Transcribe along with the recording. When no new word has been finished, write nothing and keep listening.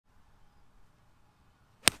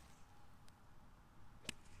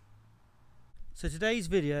So today's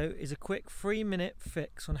video is a quick 3-minute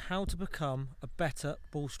fix on how to become a better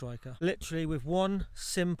ball striker, literally with one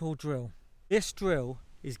simple drill. This drill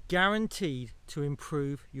is guaranteed to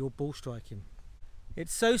improve your ball striking.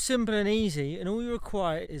 It's so simple and easy, and all you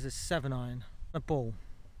require is a 7-iron, a ball.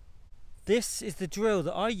 This is the drill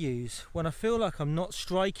that I use when I feel like I'm not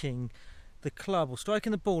striking the club or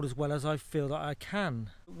striking the ball as well as I feel that I can.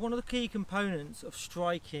 One of the key components of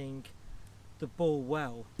striking the ball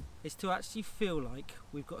well is to actually feel like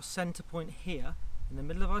we've got a centre point here in the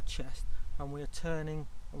middle of our chest and we are turning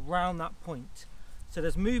around that point. So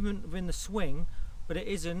there's movement within the swing, but it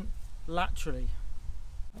isn't laterally.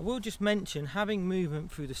 I will just mention having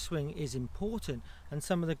movement through the swing is important, and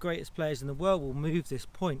some of the greatest players in the world will move this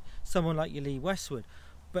point. Someone like your Lee Westwood,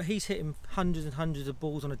 but he's hitting hundreds and hundreds of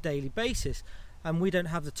balls on a daily basis, and we don't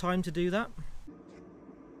have the time to do that.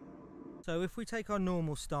 So if we take our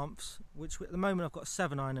normal stumps, which at the moment I've got a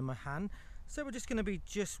 7-iron in my hand, so we're just going to be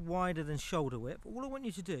just wider than shoulder width. All I want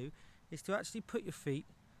you to do is to actually put your feet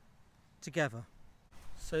together.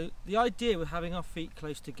 So the idea with having our feet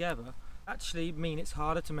close together actually mean it's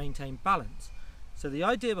harder to maintain balance. So the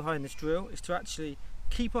idea behind this drill is to actually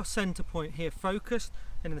keep our centre point here focused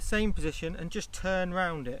and in the same position and just turn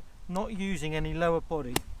round it, not using any lower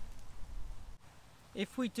body.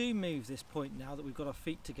 If we do move this point now that we've got our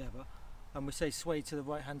feet together, and we say sway to the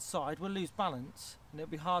right hand side, we'll lose balance and it'll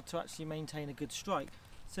be hard to actually maintain a good strike.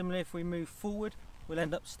 Similarly, if we move forward, we'll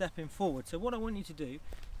end up stepping forward. So what I want you to do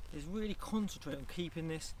is really concentrate on keeping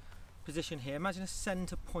this position here. Imagine a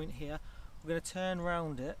centre point here. We're going to turn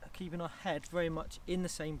around it, keeping our head very much in the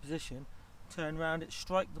same position, turn around it,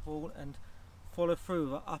 strike the ball and follow through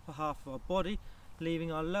with our upper half of our body,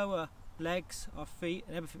 leaving our lower legs, our feet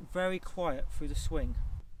and everything very quiet through the swing.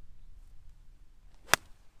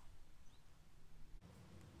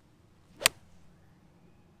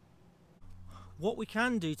 What we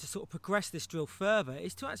can do to sort of progress this drill further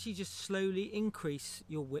is to actually just slowly increase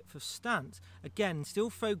your width of stance. Again, still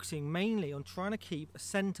focusing mainly on trying to keep a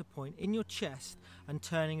centre point in your chest and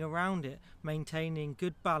turning around it, maintaining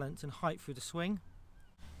good balance and height through the swing.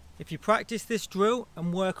 If you practice this drill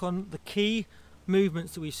and work on the key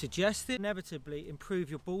movements that we've suggested, inevitably improve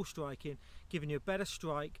your ball striking, giving you a better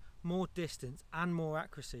strike, more distance and more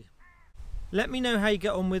accuracy. Let me know how you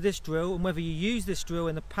get on with this drill and whether you use this drill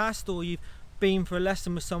in the past or you've been for a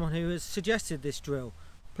lesson with someone who has suggested this drill.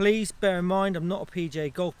 Please bear in mind I'm not a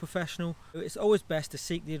PGA golf professional. It's always best to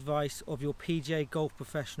seek the advice of your PGA golf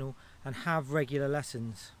professional and have regular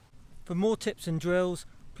lessons. For more tips and drills,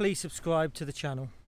 please subscribe to the channel.